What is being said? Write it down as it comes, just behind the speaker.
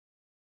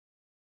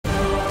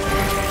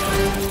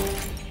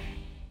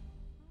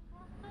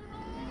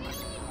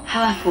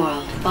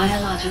Half-World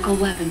Biological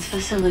Weapons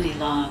Facility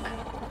Log.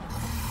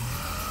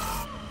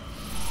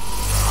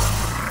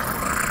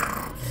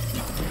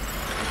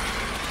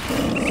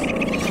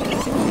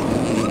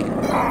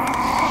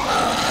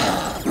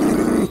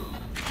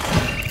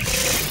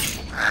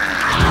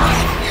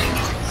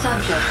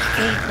 Subject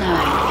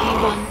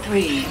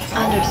 89P13,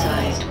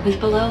 undersized with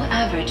below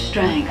average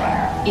strength,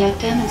 yet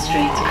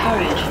demonstrates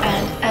courage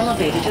and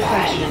elevated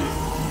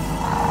aggression.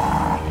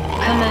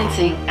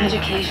 Commencing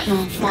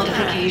educational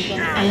modification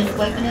and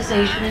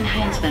weaponization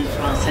enhancement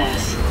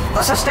process.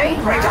 The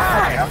sustained rate of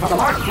fire for the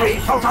Mark III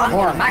photon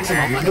or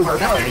maximum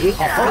maneuverability of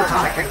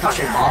photonic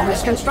concussion bomb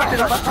is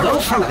constructed of a though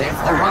primitive,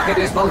 the rocket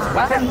is both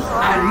weapon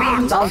and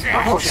means of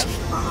propulsion.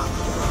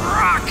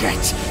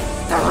 Rocket!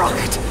 The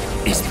rocket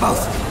is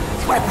both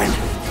weapon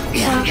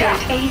and Subject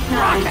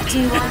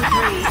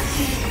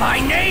 89P13. My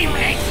name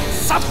ain't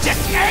Subject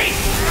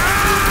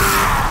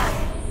 8!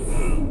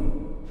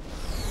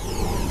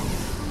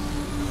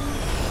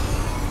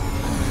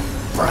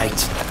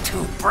 Bright,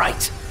 too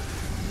bright.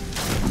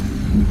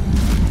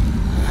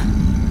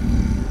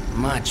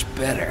 Much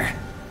better.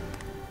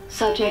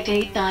 Subject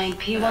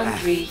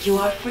 89P13, you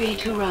are free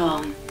to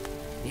roam.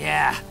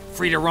 Yeah,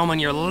 free to roam on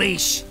your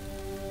leash.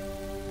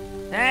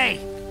 Hey!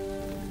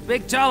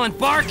 Big, tall, and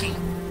barky!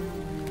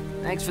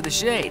 Thanks for the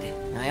shade.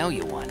 I owe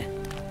you one.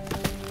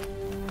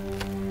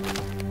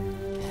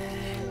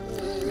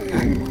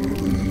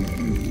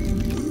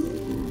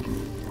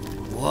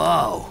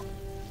 Whoa.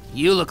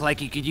 You look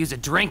like you could use a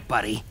drink,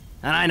 buddy.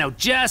 And I know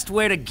just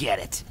where to get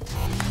it.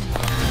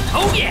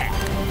 Oh yeah!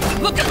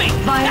 Look at me!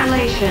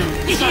 Violation.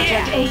 Yeah.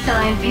 Subject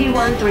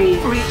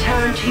 89P13,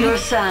 return to your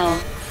cell.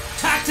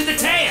 Talk to the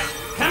tail!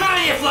 Come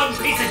on, you floating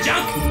piece of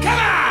junk! Come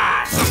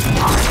on!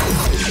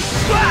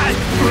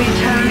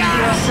 Return to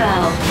your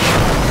cell.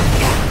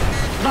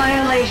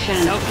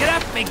 Violation. So get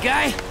up, big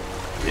guy.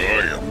 I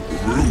am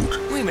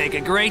Groot. We make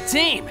a great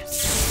team.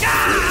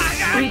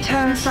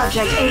 Return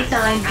subject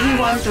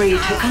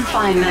 89P13 to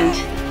confinement.